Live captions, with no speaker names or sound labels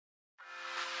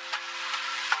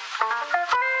Hi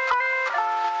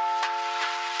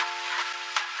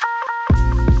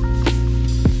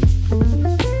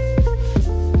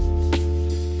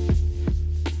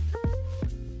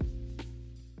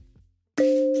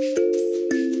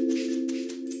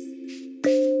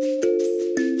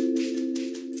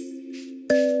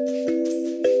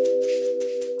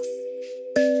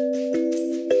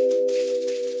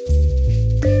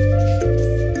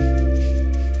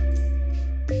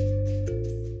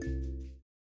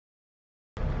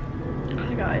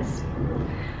guys,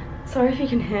 sorry if you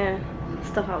can hear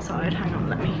stuff outside. Hang on,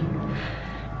 let me.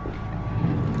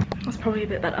 That's probably a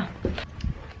bit better.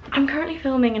 I'm currently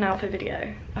filming an outfit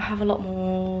video. I have a lot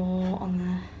more on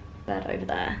the bed over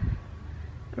there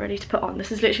ready to put on.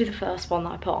 This is literally the first one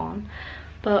that I put on,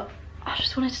 but I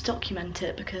just wanted to document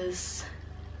it because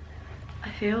I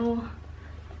feel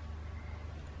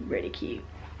really cute.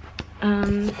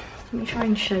 Let me try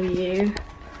and show you.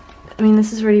 I mean,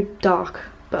 this is really dark,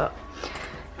 but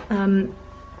I'm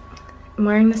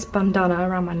wearing this bandana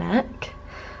around my neck,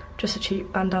 just a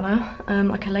cheap bandana,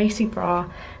 like a lacy bra,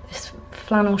 this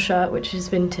flannel shirt which is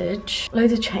vintage,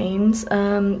 loads of chains.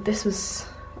 This was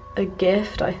a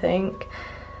gift, I think.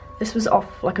 This was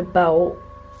off like a belt,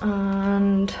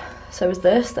 and so was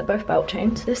this. They're both belt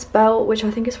chains. This belt, which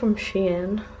I think is from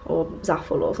Shein or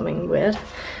Zaful or something weird.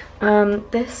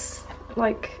 This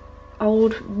like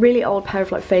really old pair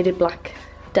of like faded black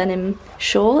denim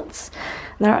shorts.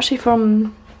 And they're actually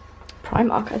from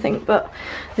Primark, I think, but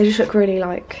they just look really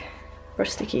like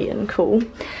rusticy and cool.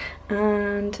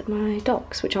 And my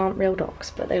docs, which aren't real docs,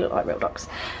 but they look like real docs.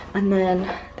 And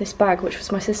then this bag, which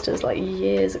was my sister's like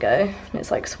years ago, and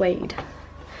it's like suede.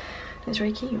 It's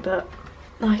really cute, but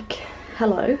like,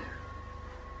 hello.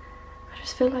 I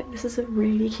just feel like this is a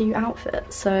really cute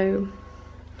outfit, so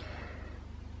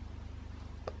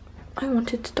I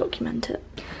wanted to document it.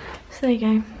 So there you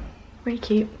go, really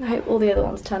cute. I hope all the other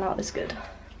ones turn out as good.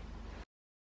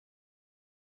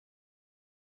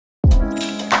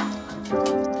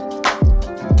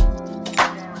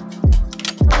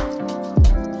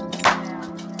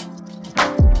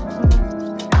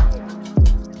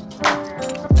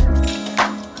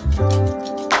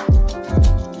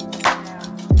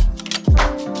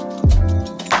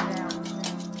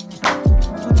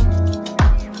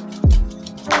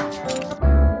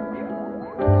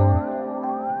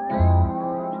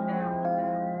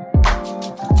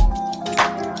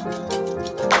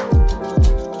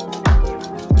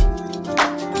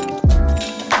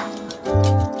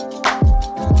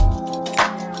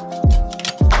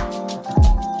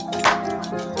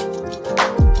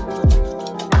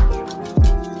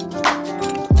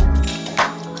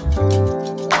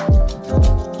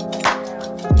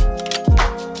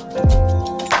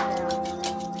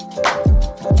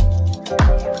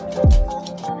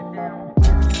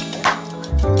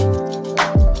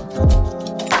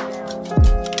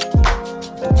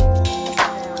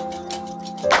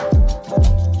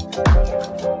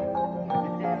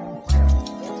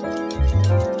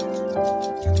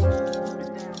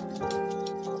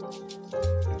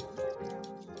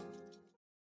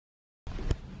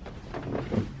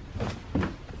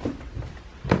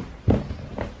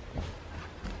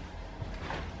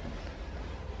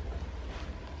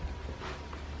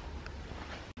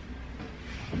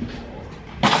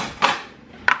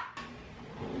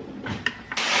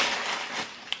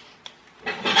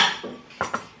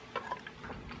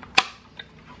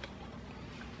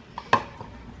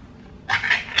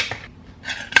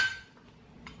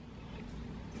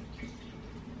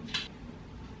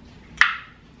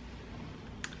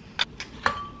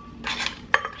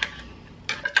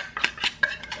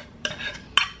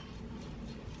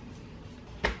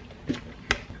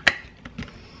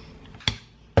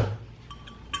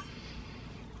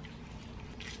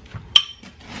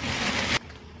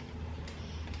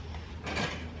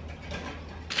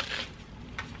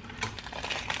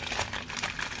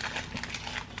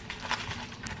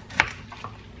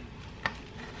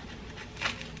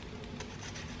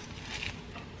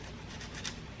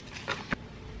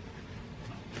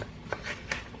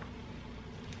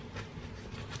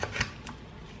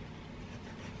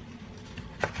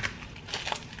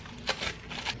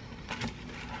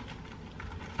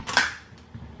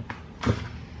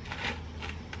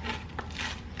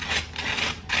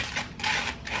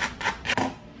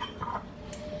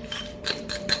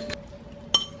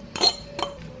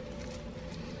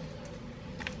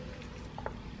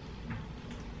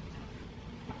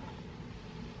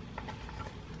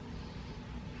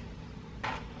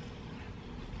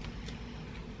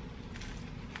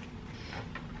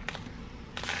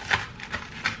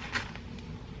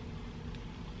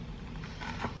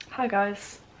 Hi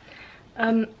guys,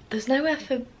 There's nowhere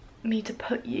for me to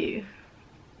put you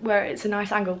where it's a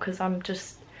nice angle because I'm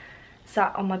just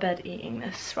sat on my bed eating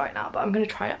this right now, but I'm gonna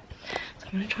try it. So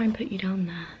I'm gonna try and put you down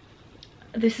there.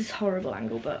 This is a horrible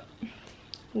angle, but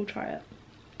we'll try it.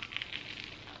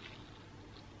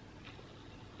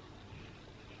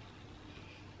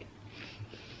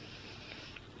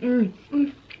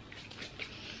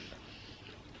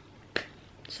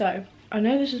 So I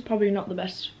know this is probably not the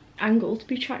best angle to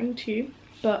be chatting to you,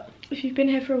 but if you've been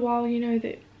here for a while, you know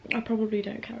that I probably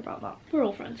don't care about that. We're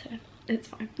all friends here. It's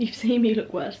fine. You've seen me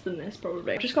look worse than this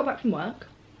probably. I just got back from work.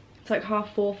 It's like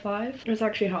 4:30, 5. It's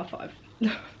actually 5:30.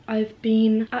 I've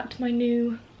been at my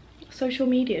new social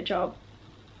media job.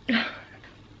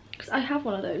 Because I have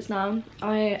one of those now.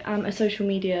 I am a social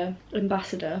media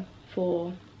ambassador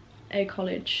for a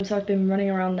college. So I've been running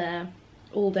around there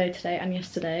all day today and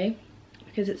yesterday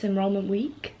because it's enrollment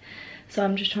week. So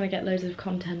I'm just trying to get loads of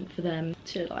content for them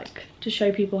to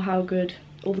show people how good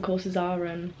all the courses are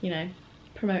and, you know,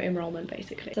 promote enrollment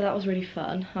basically. So that was really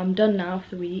fun. I'm done now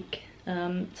for the week. So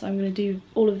I'm going to do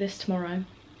all of this tomorrow,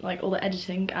 like all the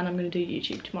editing, and I'm going to do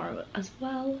YouTube tomorrow as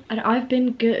well. And I've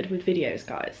been good with videos,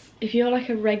 guys. If you're like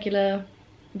a regular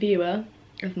viewer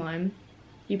of mine,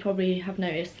 you probably have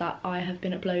noticed that I have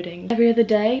been uploading every other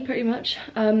day pretty much.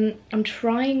 I'm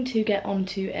trying to get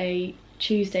onto a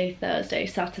Tuesday, Thursday,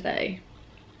 Saturday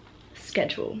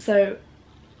schedule. So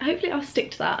hopefully I'll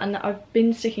stick to that, and I've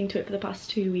been sticking to it for the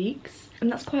past 2 weeks.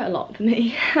 And that's quite a lot for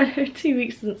me. I know 2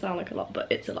 weeks doesn't sound like a lot, but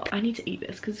it's a lot. I need to eat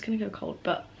this because it's gonna go cold,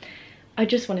 but I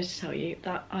just wanted to tell you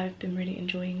that I've been really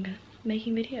enjoying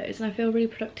making videos and I feel really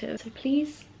productive. So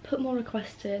please put more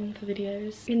requests in for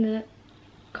videos in the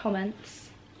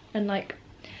comments and like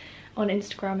on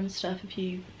Instagram and stuff if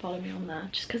you follow me on there,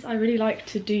 just because I really like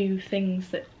to do things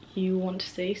that you want to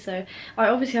see. So I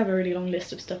obviously have a really long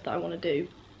list of stuff that I want to do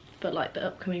for like the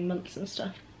upcoming months and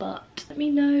stuff, but let me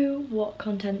know what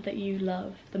content that you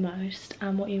love the most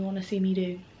and what you want to see me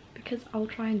do, because I'll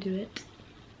try and do it.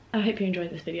 I hope you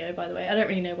enjoyed this video, by the way. I don't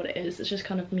really know what it is, it's just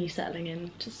kind of me settling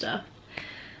into stuff.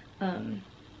 But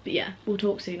yeah, we'll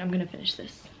talk soon. I'm gonna finish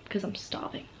this because I'm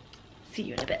starving. See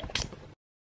you in a bit.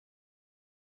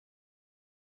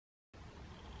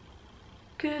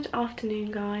 Good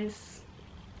afternoon, guys.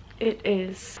 It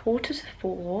is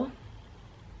 3:45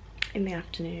 in the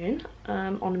afternoon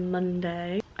on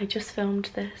Monday. I just filmed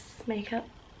this makeup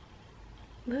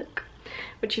look,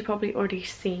 which you've probably already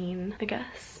seen, I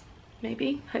guess,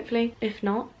 maybe, hopefully. If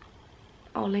not,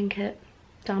 I'll link it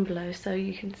down below so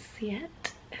you can see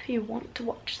it if you want to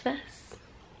watch this.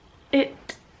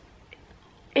 It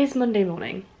is Monday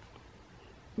morning.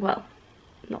 Well,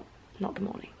 not the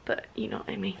morning, but you know what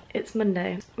I mean. It's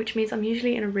Monday, which means I'm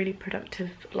usually in a really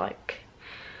productive, like,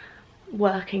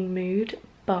 working mood,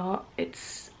 but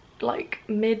it's like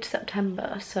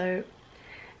mid-September, so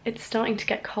it's starting to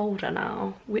get colder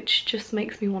now, which just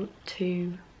makes me want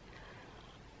to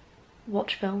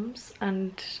watch films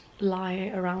and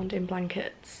lie around in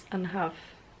blankets and have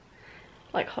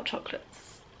like hot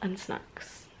chocolates and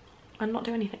snacks and not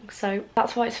do anything. So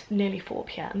that's why it's nearly 4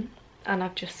 PM and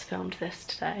I've just filmed this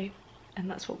today, and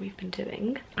that's what we've been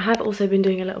doing. I have also been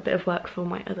doing a little bit of work for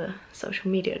my other social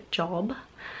media job,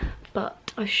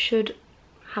 but I should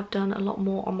have done a lot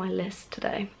more on my list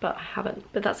today, but I haven't.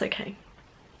 But that's okay.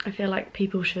 I feel like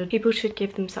people should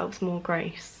give themselves more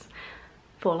grace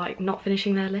for like not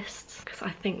finishing their lists, because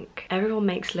I think everyone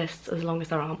makes lists as long as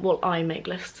their arm. Well, I make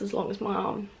lists as long as my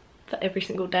arm for every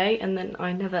single day, and then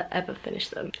I never ever finish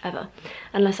them, ever,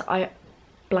 unless I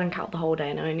blank out the whole day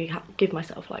and I only give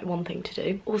myself like one thing to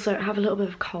do. Also, I have a little bit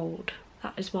of cold.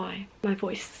 That is why my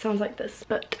voice sounds like this.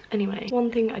 But anyway,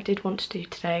 one thing I did want to do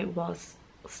today was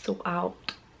sort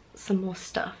out some more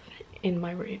stuff in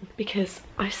my room, because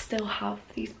I still have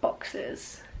these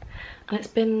boxes and it's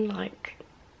been like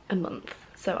a month,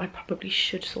 so I probably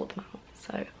should sort them out.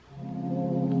 So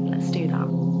let's do that.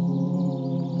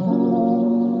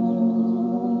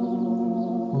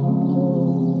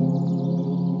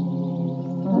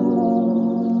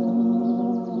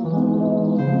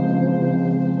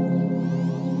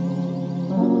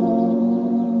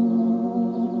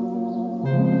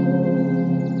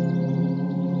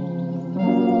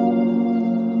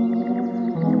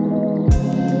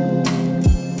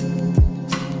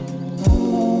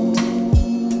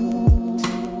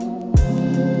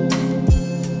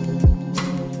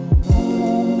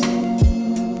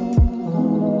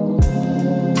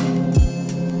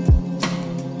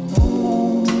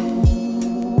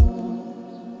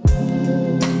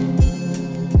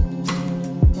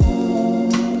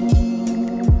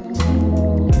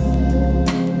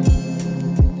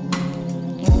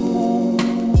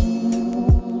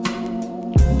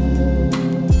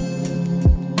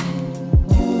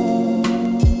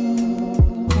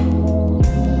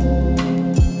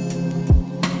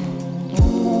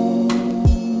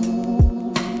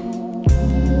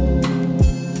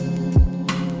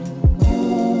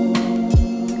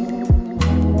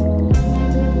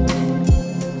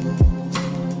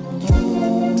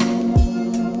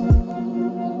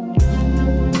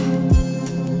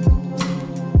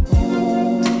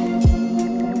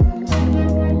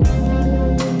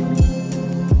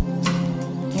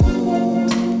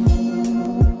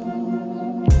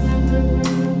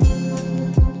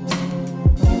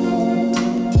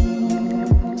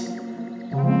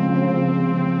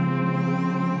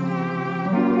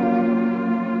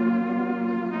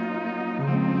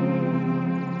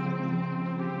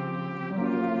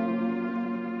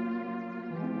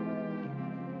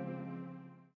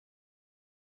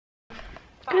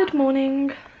 Good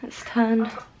morning. Let's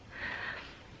turn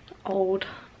old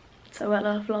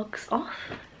Zoella vlogs off.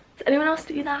 Does anyone else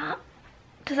do that?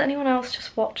 Does anyone else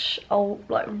just watch old,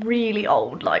 like really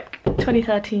old, like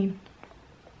 2013?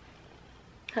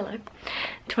 Hello.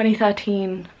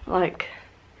 2013, like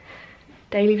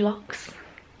daily vlogs?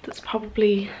 That's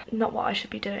probably not what I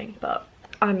should be doing, but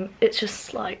it's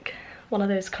just like one of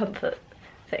those comfort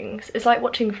things. It's like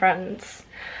watching Friends.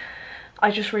 I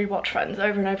just rewatch Friends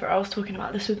over and over. I was talking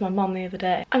about this with my mum the other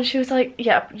day, and she was like,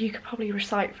 yeah, you could probably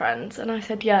recite Friends. And I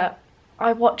said, yeah,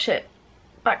 I watch it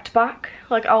back to back.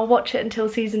 Like, I'll watch it until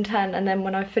season 10, and then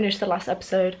when I finish the last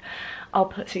episode, I'll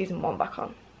put season 1 back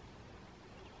on.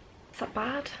 Is that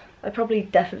bad? I probably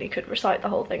definitely could recite the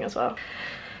whole thing as well.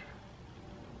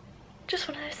 Just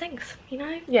one of those things, you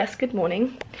know? Yes, good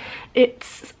morning.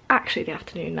 It's actually the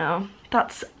afternoon now.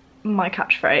 That's my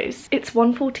catchphrase. It's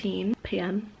 1:14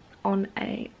 p.m. on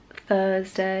a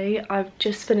Thursday. I've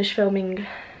just finished filming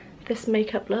this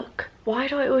makeup look. Why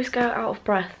do I always go out of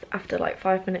breath after like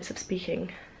 5 minutes of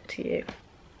speaking to you?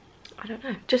 I don't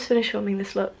know. Just finished filming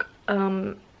this look.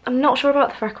 I'm not sure about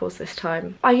the freckles this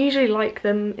time. I usually like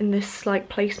them in this like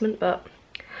placement, but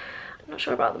I'm not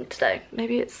sure about them today.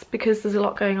 Maybe it's because there's a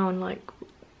lot going on, like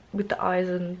with the eyes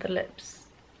and the lips.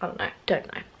 I don't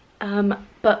know,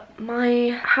 but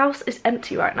my house is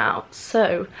empty right now,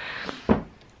 so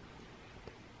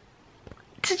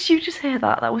did you just hear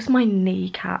that? That was my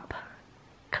kneecap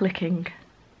clicking.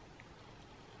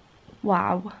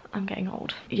 Wow, I'm getting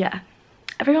old. Yeah,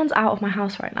 everyone's out of my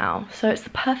house right now, so it's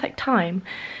the perfect time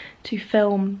to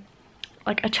film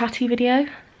like a chatty video.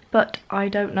 But I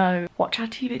don't know what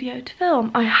chatty video to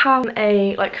film. I have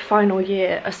a like final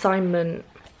year assignment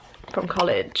from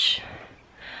college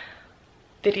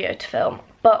video to film,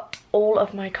 but all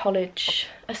of my college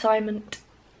assignment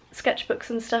sketchbooks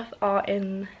and stuff are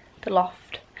in the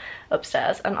loft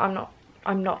upstairs, and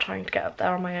I'm not trying to get up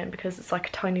there on my own because it's like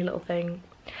a tiny little thing,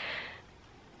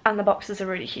 and the boxes are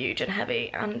really huge and heavy,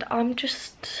 and I'm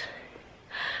just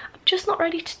not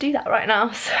ready to do that right now.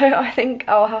 So I think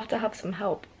I'll have to have some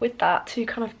help with that to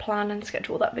kind of plan and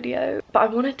schedule that video. But I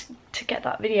wanted to get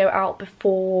that video out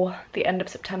before the end of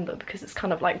September because it's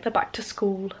kind of like the back to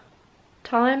school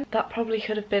time. That probably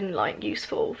could have been like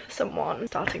useful for someone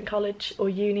starting college or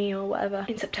uni or whatever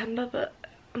in September, but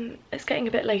it's getting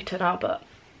a bit later now, but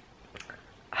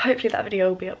hopefully that video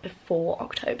will be up before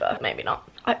October, maybe not.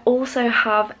 I also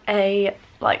have a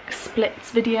like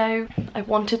splits video I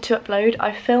wanted to upload.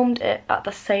 I filmed it at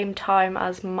the same time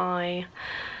as my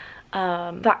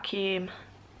vacuum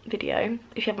video.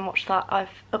 If you haven't watched that,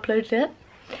 I've uploaded it.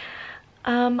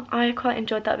 I quite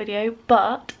enjoyed that video,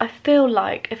 but I feel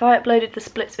like if I uploaded the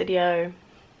splits video,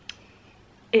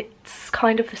 it's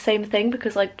kind of the same thing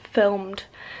because I filmed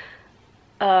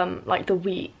like the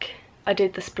week I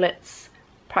did the splits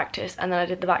practice and then I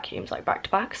did the vacuums like back to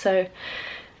back, so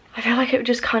I feel like it would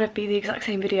just kind of be the exact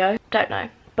same video. Don't know,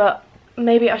 but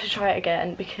maybe I should try it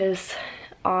again because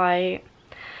I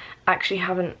actually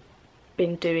haven't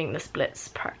been doing the splits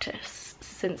practice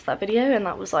since that video, and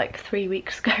that was like 3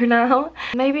 weeks ago now.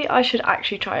 Maybe I should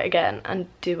actually try it again and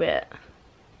do it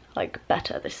like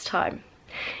better this time,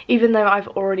 even though I've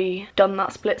already done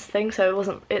that splits thing, so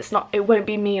it won't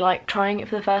be me like trying it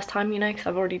for the first time, you know, because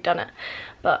I've already done it.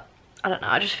 But I don't know,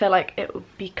 I just feel like it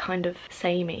would be kind of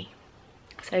samey,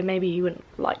 so maybe you wouldn't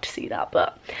like to see that.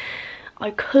 But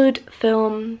I could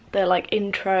film the like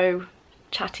intro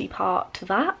chatty part to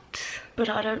that, but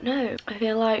I don't know. I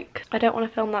feel like I don't want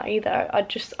to film that either. I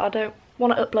don't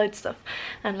want to upload stuff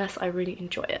unless I really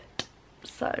enjoy it,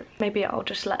 so maybe I'll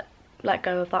just let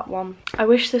go of that one. I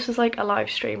wish this was like a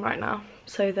live stream right now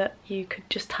so that you could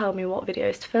just tell me what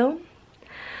videos to film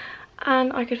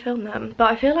and I could film them, but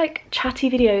I feel like chatty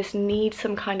videos need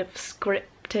some kind of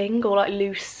scripting or like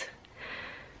loose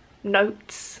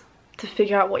notes to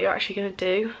figure out what you're actually going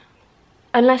to do,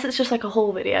 unless it's just like a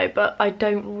haul video. But I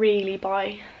don't really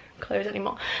buy clothes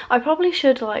anymore. I probably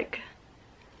should like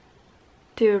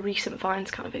do a recent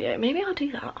finds kind of video. Maybe I'll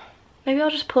do that. Maybe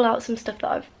I'll just pull out some stuff that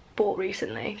I've bought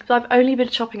recently, because I've only been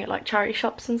shopping at like charity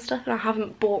shops and stuff, and I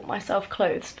haven't bought myself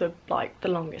clothes for like the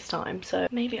longest time, so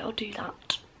maybe I'll do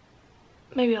that.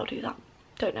 Maybe I'll do that.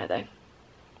 Don't know though.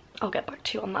 I'll get back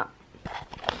to you on that.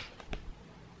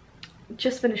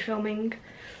 Just finished filming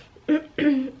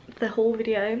the haul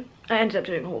video. I ended up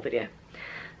doing a haul video,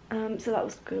 so that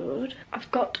was good. I've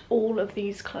got all of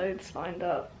these clothes lined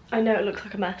up. I know it looks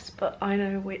like a mess, but I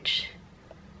know which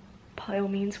pile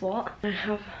means what. I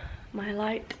have my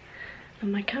light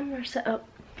and my camera set up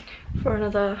for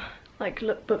another like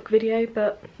lookbook video,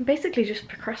 but I'm basically just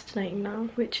procrastinating now,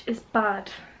 which is bad.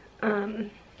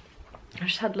 I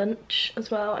just had lunch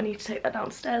as well. I need to take that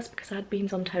downstairs because I had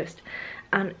beans on toast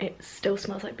and it still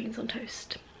smells like beans on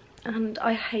toast. And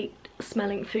I hate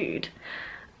smelling food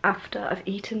after I've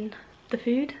eaten the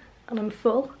food and I'm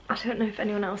full. I don't know if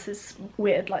anyone else is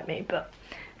weird like me, but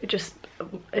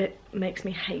it makes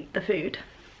me hate the food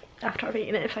after I've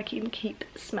eaten it if I can keep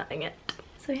smelling it.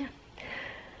 So yeah,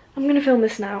 I'm gonna film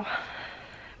this now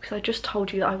because I just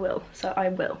told you that I will, so I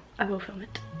will film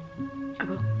it. I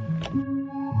will.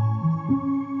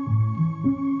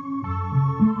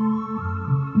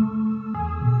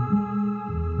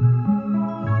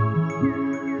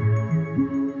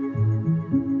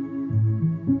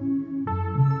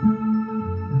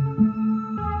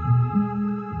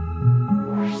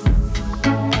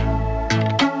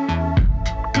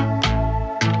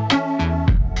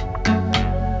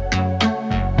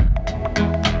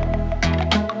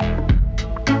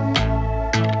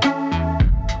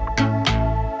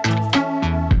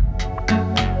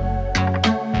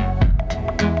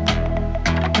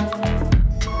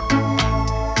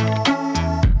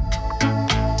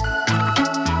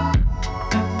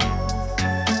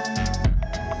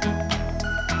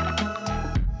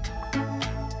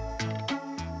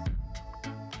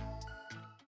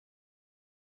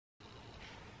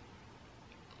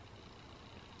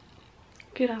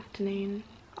 Good afternoon.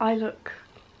 I look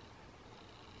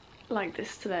like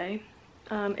this today.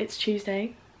 It's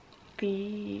Tuesday,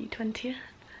 the 20th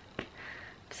of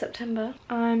September.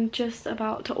 I'm just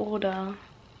about to order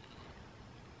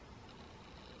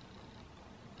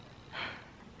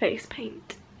face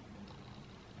paint,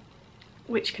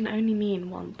 which can only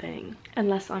mean one thing,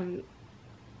 unless I'm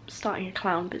starting a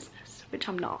clown business, which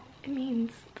I'm not. It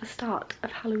means the start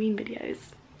of Halloween videos,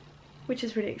 which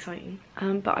is really exciting.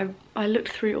 But I looked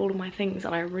through all of my things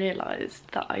and I realised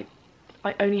that I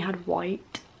only had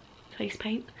white face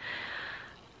paint,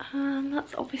 and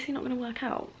that's obviously not going to work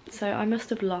out. So I must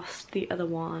have lost the other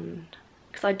one,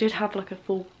 because I did have like a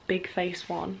full big face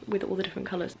one with all the different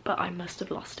colours, but I must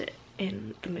have lost it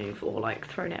in the move or like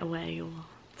thrown it away or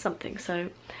something. So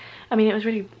I mean, it was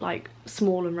really like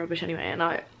small and rubbish anyway, and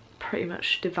I pretty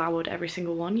much devoured every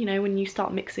single one, you know, when you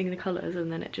start mixing the colours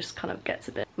and then it just kind of gets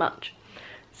a bit much.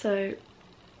 So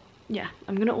yeah,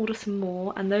 I'm gonna order some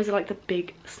more, and those are like the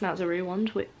big Snazaroo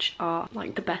ones, which are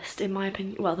like the best in my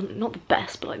opinion. Well, they're not the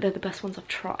best, but like they're the best ones I've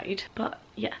tried. But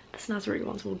yeah, the Snazaroo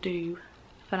ones will do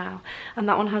for now. And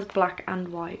that one has black and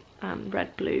white,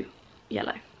 red, blue,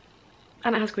 yellow,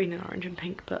 and it has green and orange and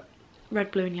pink, but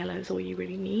red, blue and yellow is all you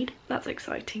really need. That's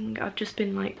exciting. I've just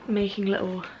been like making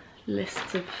little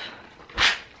lists of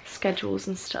schedules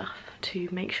and stuff to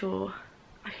make sure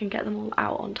I can get them all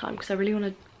out on time, because I really want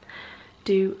to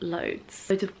do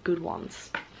loads of good ones,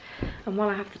 and while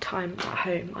I have the time at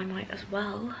home I might as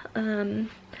well.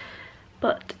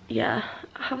 But yeah,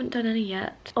 I haven't done any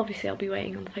yet. Obviously I'll be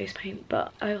waiting on the face paint,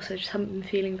 but I also just haven't been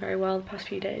feeling very well the past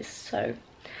few days, so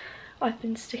I've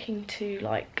been sticking to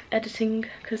like editing,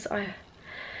 because I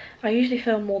usually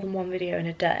film more than one video in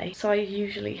a day, so I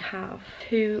usually have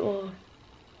 2 or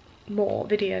more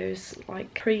videos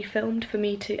like pre-filmed for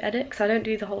me to edit, because I don't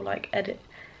do the whole like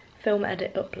film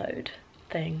edit upload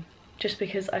thing, just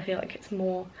because I feel like it's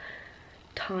more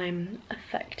time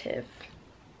effective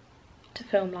to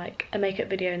film like a makeup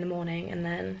video in the morning and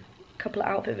then a couple of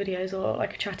outfit videos or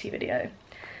like a chatty video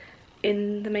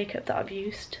in the makeup that I've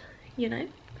used, you know.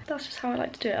 That's just how I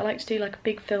like to do it. I like to do like a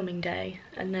big filming day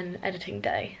and then editing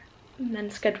day, and then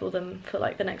schedule them for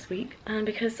like the next week. And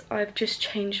because I've just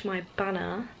changed my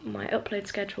banner, my upload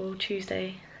schedule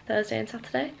Tuesday, Thursday and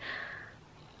Saturday,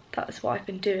 that is what I've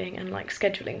been doing and like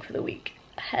scheduling for the week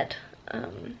ahead.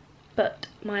 But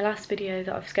my last video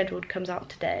that I've scheduled comes out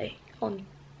today on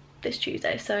this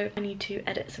Tuesday, so I need to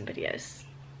edit some videos,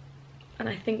 and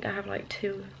I think I have like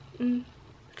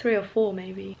 3 or 4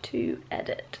 maybe to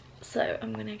edit. So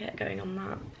I'm gonna get going on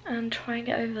that and try and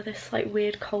get over this like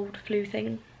weird cold flu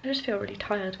thing. I just feel really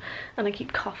tired and I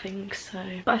keep coughing,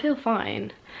 so but I feel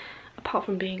fine apart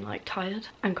from being like tired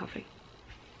and coughing,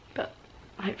 but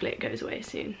hopefully it goes away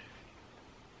soon.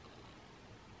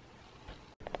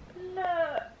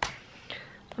 Look,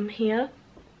 I'm here.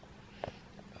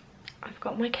 I've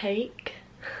got my cake.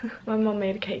 My mum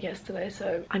made a cake yesterday,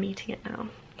 so I'm eating it now.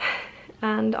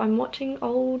 And I'm watching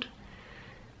old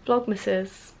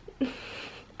Vlogmases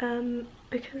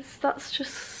because that's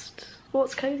just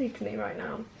what's cozy to me right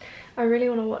now. I really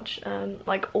want to watch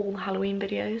like all the Halloween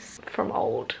videos from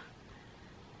old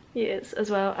years as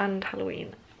well, and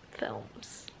Halloween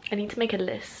films. I need to make a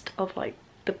list of like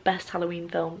the best Halloween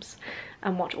films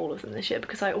and watch all of them this year,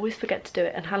 because I always forget to do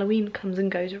it and Halloween comes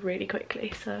and goes really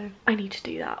quickly, so I need to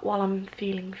do that while I'm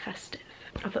feeling festive.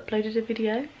 I've uploaded a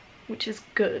video which is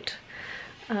good.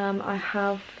 I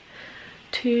have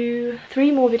 3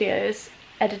 more videos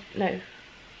I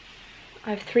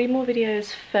have 3 more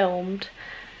videos filmed,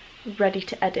 ready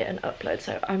to edit and upload,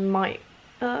 so I might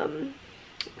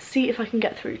see if I can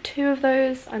get through 2 of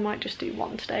those. I might just do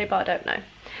 1 today, but I don't know.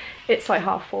 It's like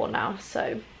 4:30 now,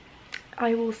 so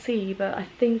I will see, but I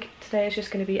think today is just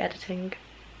going to be editing,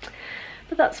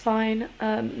 but that's fine.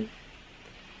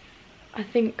 I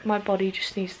think my body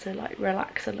just needs to like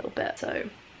relax a little bit, so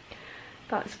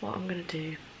that's what I'm going to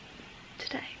do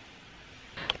today.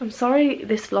 I'm sorry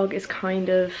this vlog is kind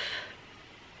of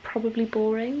probably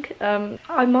boring.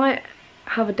 I might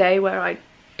have a day where I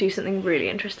do something really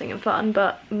interesting and fun,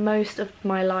 but most of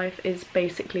my life is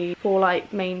basically for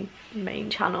like main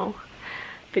channel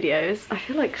videos. I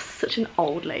feel like such an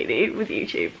old lady with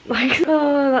YouTube. Like,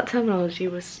 oh, that terminology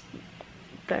was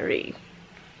very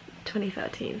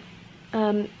 2013.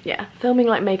 Yeah, filming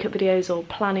like makeup videos or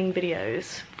planning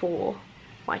videos for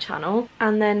my channel,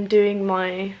 and then doing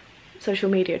my social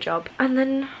media job, and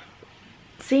then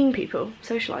seeing people,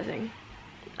 socialising.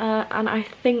 And I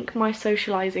think my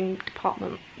socialising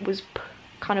department was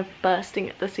kind of bursting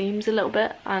at the seams a little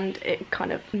bit, and it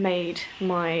kind of made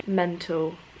my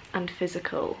mental and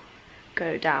physical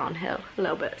go downhill a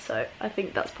little bit, so I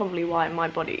think that's probably why my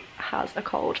body has a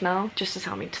cold now, just to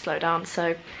tell me to slow down.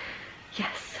 So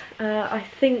yes, I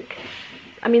think,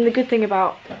 I mean, the good thing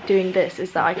about doing this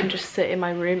is that I can just sit in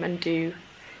my room and do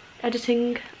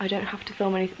editing. I don't have to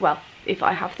film anything. Well, if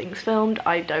I have things filmed,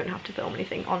 I don't have to film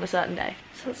anything on a certain day,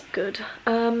 so that's good.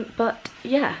 But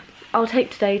yeah, I'll take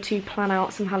today to plan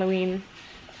out some Halloween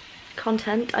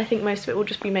content. I think most of it will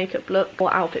just be makeup look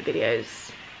or outfit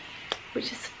videos,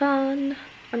 which is fun.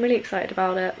 I'm really excited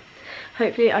about it.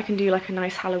 Hopefully I can do like a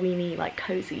nice Halloween-y, like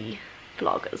cozy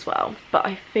vlog as well, but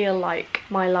I feel like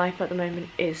my life at the moment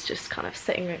is just kind of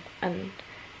sitting and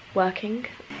working.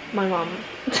 My mum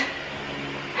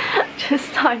just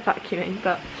started vacuuming,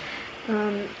 but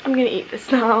I'm gonna eat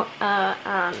this now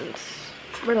and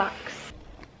relax.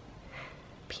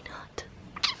 Peanut.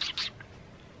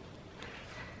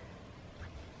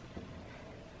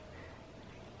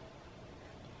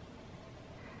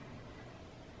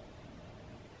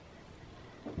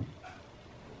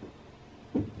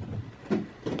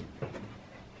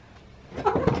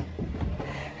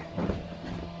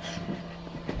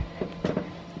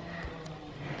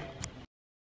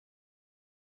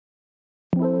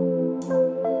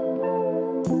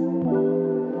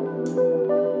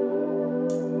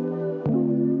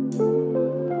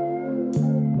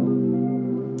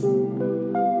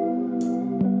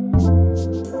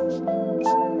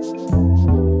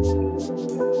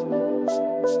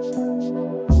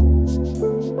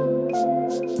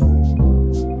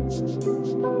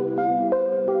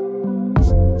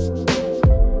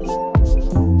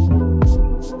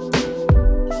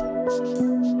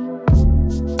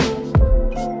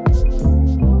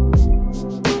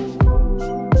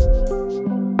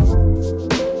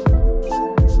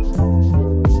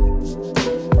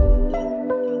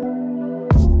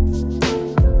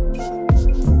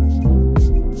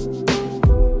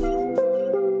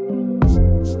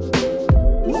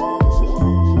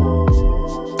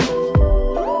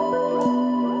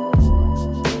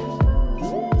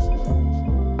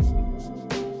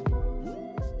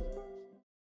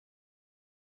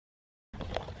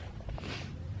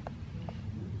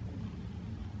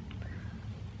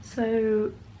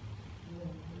 So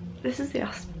this is the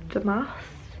aftermath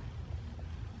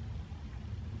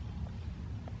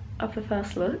of the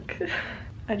first look.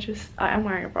 I am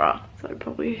wearing a bra, so I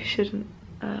probably shouldn't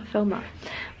film that,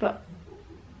 but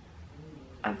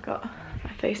I've got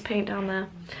my face paint down there.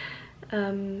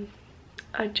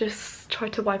 I just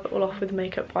tried to wipe it all off with a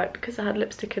makeup wipe because I had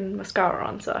lipstick and mascara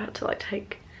on, so I had to like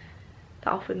take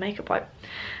that off with makeup wipe.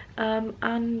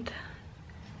 And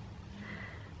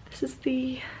this is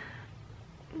the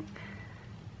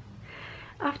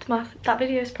aftermath. That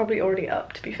video is probably already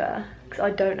up, to be fair, because I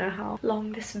don't know how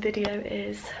long this video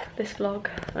is, this vlog.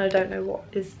 I don't know what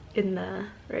is in there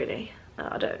really.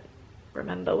 I don't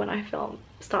remember when I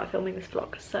started filming this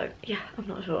vlog, so yeah, I'm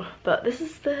not sure. But this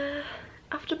is the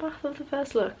aftermath of the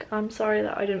first look. I'm sorry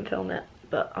that I didn't film it,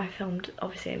 but I filmed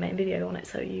obviously a main video on it,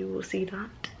 so you will see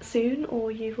that soon,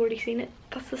 or you've already seen it.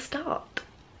 That's the start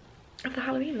of the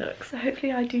Halloween look. So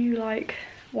hopefully I do like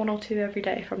 1 or 2 every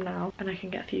day from now, and I can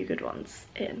get a few good ones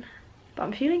in. But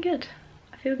I'm feeling good.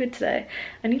 I feel good today.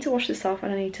 I need to wash this off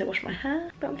and I need to wash my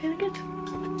hair, but I'm feeling good.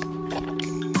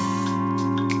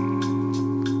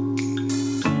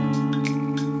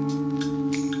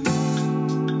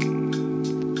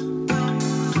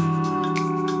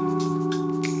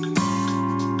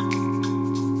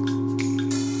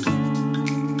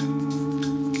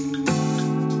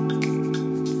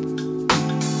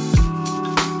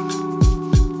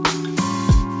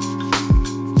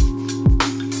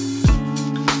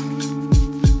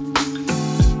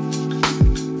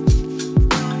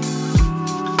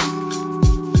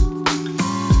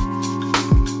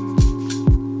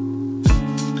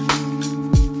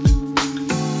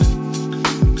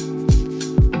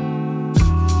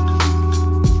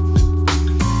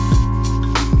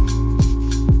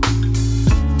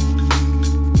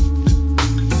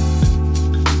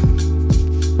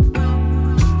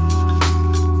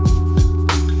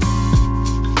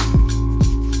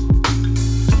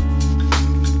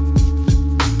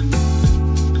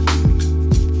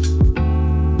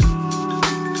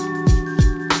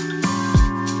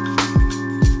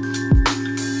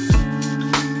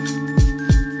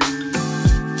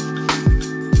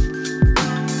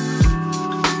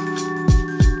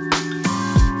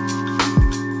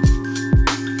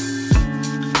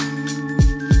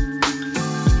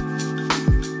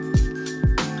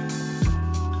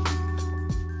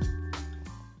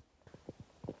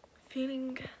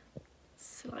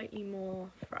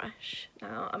 more fresh.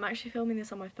 Now, I'm actually filming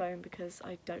this on my phone because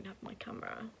I don't have my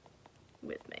camera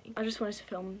with me. I just wanted to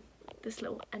film this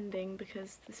little ending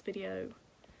because this video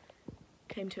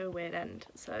came to a weird end.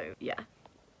 So yeah,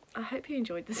 I hope you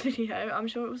enjoyed this video. I'm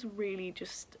sure it was really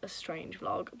just a strange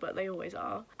vlog, but they always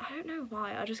are. I don't know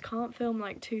why, I just can't film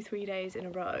like 2-3 days in a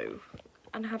row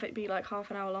and have it be like half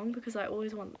an hour long, because I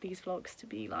always want these vlogs to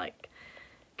be like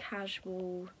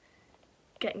casual,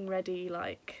 getting ready,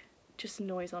 like just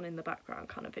noise on in the background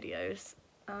kind of videos,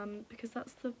 because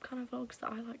that's the kind of vlogs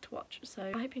that I like to watch.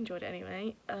 So I hope you enjoyed it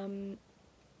anyway.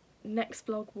 Next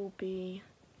vlog will be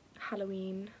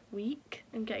Halloween week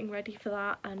and getting ready for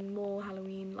that, and more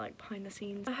Halloween like behind the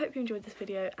scenes. I hope you enjoyed this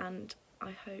video, and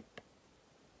I hope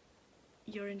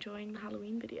you're enjoying the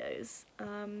Halloween videos.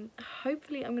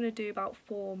 Hopefully I'm going to do about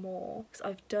 4 more, because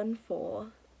I've done 4,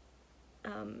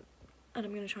 and I'm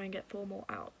going to try and get 4 more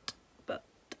out, but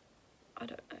I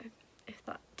don't know if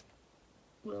that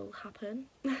will happen.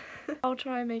 I'll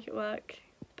try and make it work.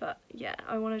 But yeah,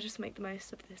 I want to just make the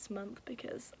most of this month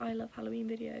because I love Halloween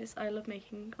videos. I love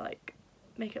making like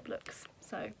makeup looks.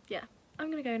 So yeah, I'm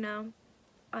gonna go now.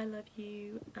 I love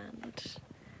you, and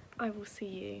I will see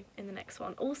you in the next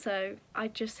one. Also, I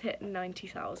just hit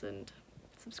 90,000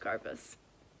 subscribers.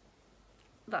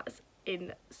 That's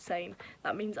insane.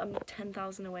 That means I'm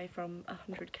 10,000 away from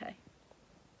 100k,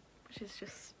 which is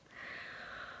just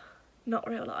not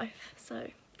real life. So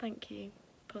thank you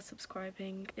for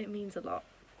subscribing. It means a lot.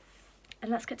 And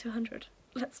let's get to 100.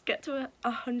 Let's get to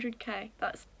 100k.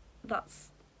 That's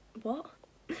what?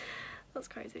 That's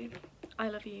crazy. I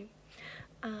love you.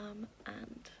 And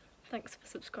thanks for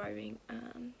subscribing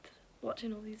and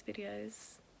watching all these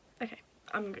videos. Okay,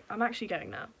 I'm actually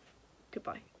going now.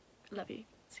 Goodbye. Love you.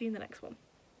 See you in the next one.